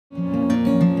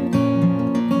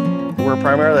we're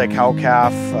primarily a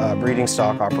cow-calf breeding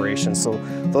stock operation, so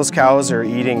those cows are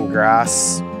eating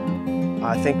grass.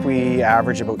 I think we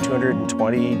average about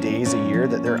 220 days a year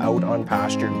that they're out on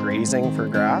pasture grazing for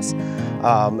grass.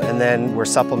 And then we're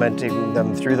supplementing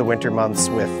them through the winter months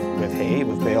with hay,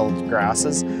 with baled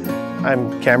grasses.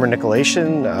 I'm Cameron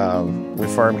Nicolation. We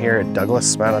farm here at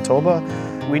Douglas, Manitoba.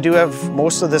 We do have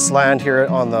most of this land here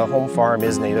on the home farm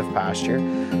is native pasture.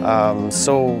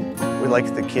 So we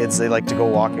like the kids, they like to go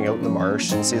walking out in the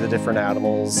marsh and see the different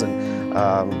animals and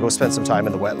go spend some time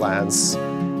in the wetlands.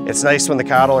 It's nice when the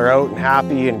cattle are out and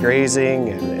happy and grazing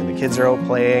and the kids are out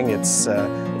playing. It's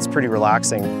pretty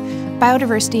relaxing.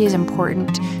 Biodiversity is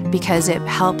important because it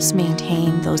helps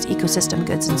maintain those ecosystem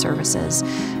goods and services.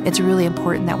 It's really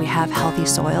important that we have healthy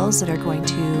soils that are going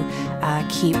to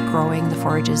keep growing the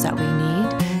forages that we need.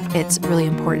 It's really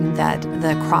important that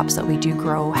the crops that we do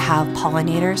grow have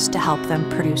pollinators to help them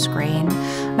produce grain.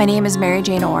 My name is Mary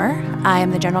Jane Orr. I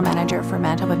am the General Manager for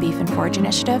Manitoba Beef and Forage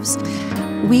Initiatives.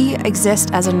 We exist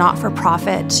as a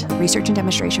not-for-profit research and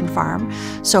demonstration farm,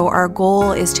 so our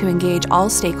goal is to engage all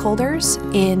stakeholders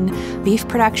in beef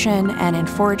production and in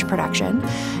forage production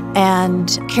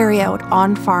and carry out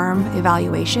on-farm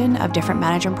evaluation of different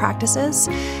management practices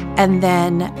and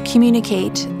then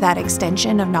communicate that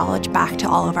extension of knowledge back to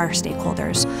all of our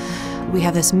stakeholders. We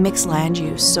have this mixed land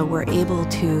use, so we're able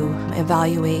to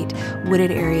evaluate wooded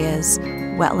areas,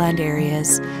 wetland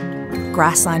areas,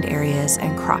 grassland areas,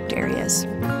 and cropped areas.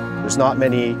 There's not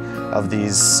many of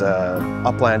these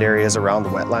upland areas around the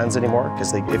wetlands anymore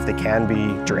because if they can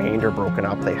be drained or broken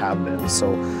up, they have been.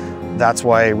 So that's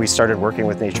why we started working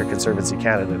with Nature Conservancy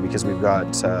Canada, because we've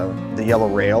got the yellow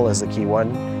rail as the key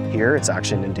one here. It's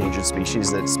actually an endangered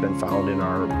species that's been found in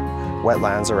our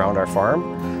wetlands around our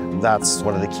farm. That's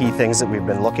one of the key things that we've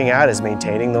been looking at, is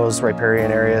maintaining those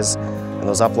riparian areas and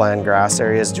those upland grass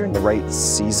areas during the right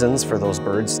seasons for those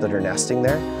birds that are nesting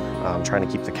there. Trying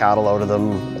to keep the cattle out of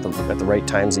them at the right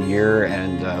times of year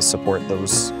and support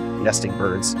those nesting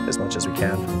birds as much as we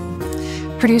can.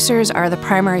 Producers are the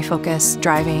primary focus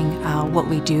driving what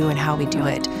we do and how we do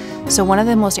it. So one of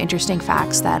the most interesting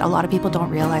facts that a lot of people don't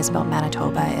realize about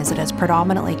Manitoba is that it's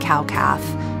predominantly cow-calf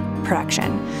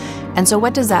production. And so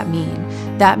what does that mean?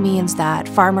 That means that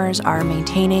farmers are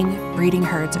maintaining breeding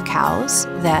herds of cows,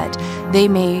 that they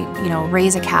may,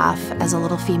 raise a calf as a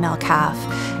little female calf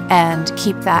and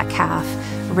keep that calf,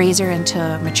 raise her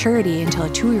into maturity until a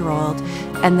 2-year-old,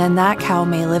 and then that cow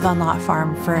may live on that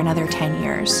farm for another 10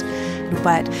 years.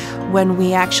 But when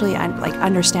we actually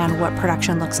understand what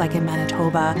production looks like in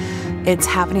Manitoba, it's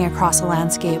happening across a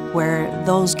landscape where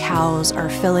those cows are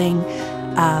filling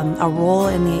a role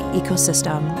in the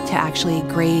ecosystem to actually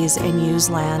graze and use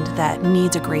land that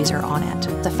needs a grazer on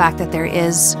it. The fact that there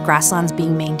is grasslands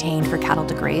being maintained for cattle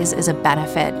to graze is a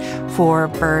benefit for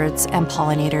birds and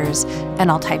pollinators and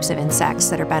all types of insects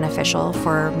that are beneficial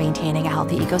for maintaining a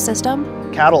healthy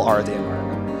ecosystem. Cattle are the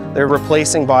environment. They're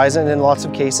replacing bison in lots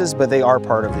of cases, but they are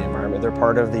part of the environment. They're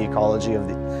part of the ecology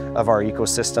of our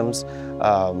ecosystems.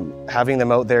 Having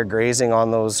them out there grazing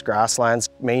on those grasslands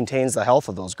maintains the health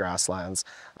of those grasslands.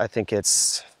 I think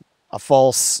it's a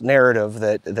false narrative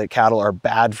that cattle are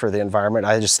bad for the environment.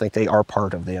 I just think they are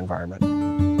part of the environment.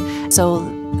 So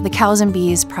the Cows and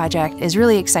Bees project is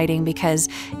really exciting because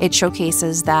it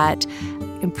showcases that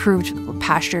improved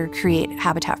pasture create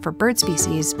habitat for bird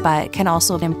species, but can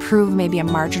also improve maybe a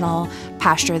marginal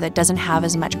pasture that doesn't have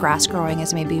as much grass growing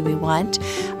as maybe we want.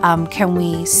 Can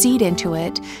we seed into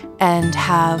it and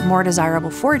have more desirable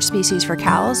forage species for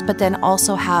cows, but then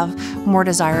also have more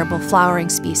desirable flowering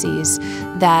species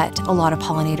that a lot of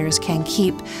pollinators can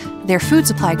keep their food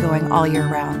supply going all year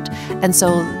round. And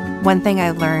so one thing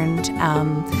I learned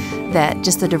that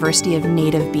just the diversity of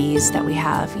native bees that we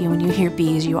have. When you hear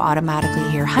bees, you automatically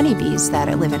hear honeybees that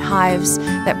live in hives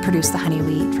that produce the honey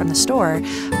we eat from the store.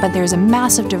 But there's a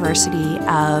massive diversity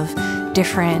of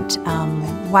different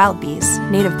wild bees,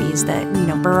 native bees that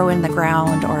burrow in the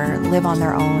ground or live on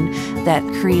their own, that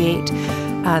create,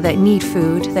 that need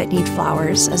food, that need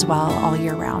flowers as well all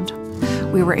year round.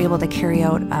 We were able to carry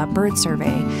out a bird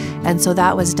survey, and so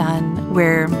that was done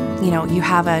where you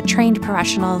have a trained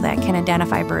professional that can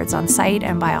identify birds on sight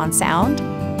and by on sound.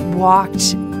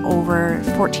 Walked over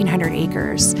 1,400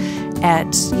 acres at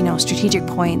strategic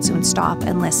points and stop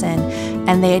and listen,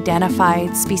 and they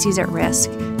identified species at risk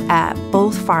at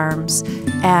both farms.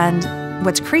 And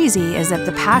what's crazy is that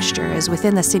the pasture is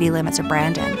within the city limits of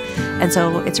Brandon, and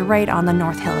so it's right on the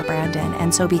North Hill of Brandon.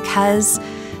 And so because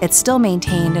it's still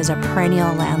maintained as a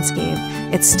perennial landscape,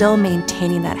 it's still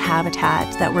maintaining that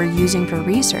habitat that we're using for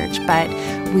research, but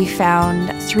we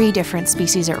found 3 different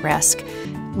species at risk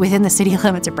within the city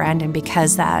limits of Brandon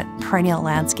because that perennial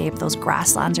landscape, those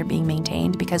grasslands are being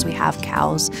maintained because we have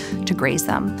cows to graze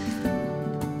them.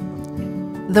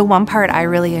 The one part I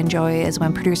really enjoy is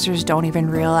when producers don't even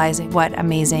realize what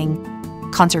amazing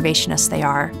conservationists they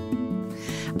are.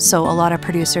 So a lot of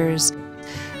producers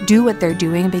do what they're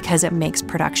doing because it makes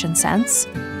production sense.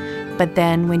 But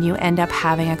then when you end up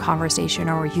having a conversation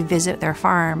or you visit their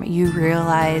farm, you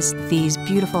realize these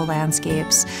beautiful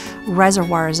landscapes,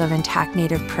 reservoirs of intact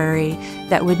native prairie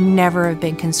that would never have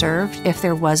been conserved if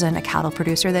there wasn't a cattle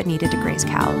producer that needed to graze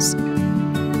cows.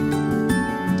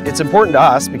 It's important to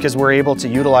us because we're able to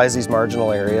utilize these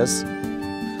marginal areas,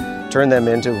 turn them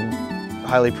into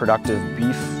highly productive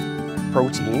beef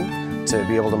protein to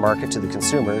be able to market to the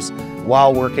consumers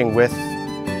while working with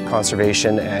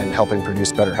conservation and helping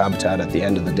produce better habitat at the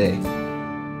end of the day.